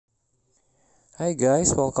Hi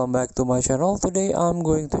guys, welcome back to my channel. Today I'm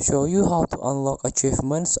going to show you how to unlock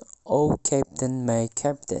achievements Oh Captain My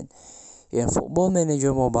Captain in Football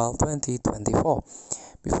Manager Mobile 2024.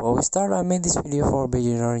 Before we start, I made this video for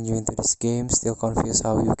beginners new into this game, still confused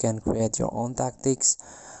how you can create your own tactics,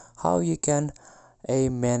 how you can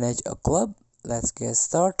manage a club. Let's get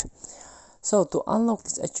started. So to unlock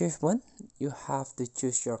this achievement, you have to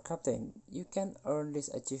choose your captain. You can earn this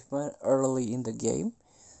achievement early in the game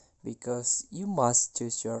because you must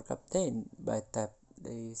choose your captain by tap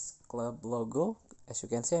this club logo. As you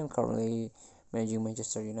can see, I'm currently managing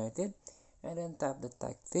Manchester United, and then tap the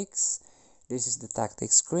tactics. This is the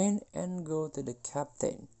tactics screen, and go to the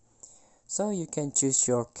captain. So you can choose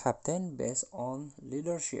your captain based on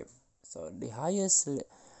leadership. So the highest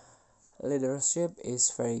leadership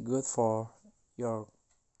is very good for your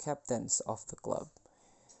captains of the club.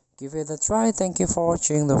 Give it a try. Thank you for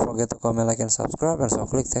watching. Don't forget to comment, like, and subscribe. Also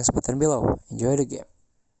click text button below. Enjoy the game.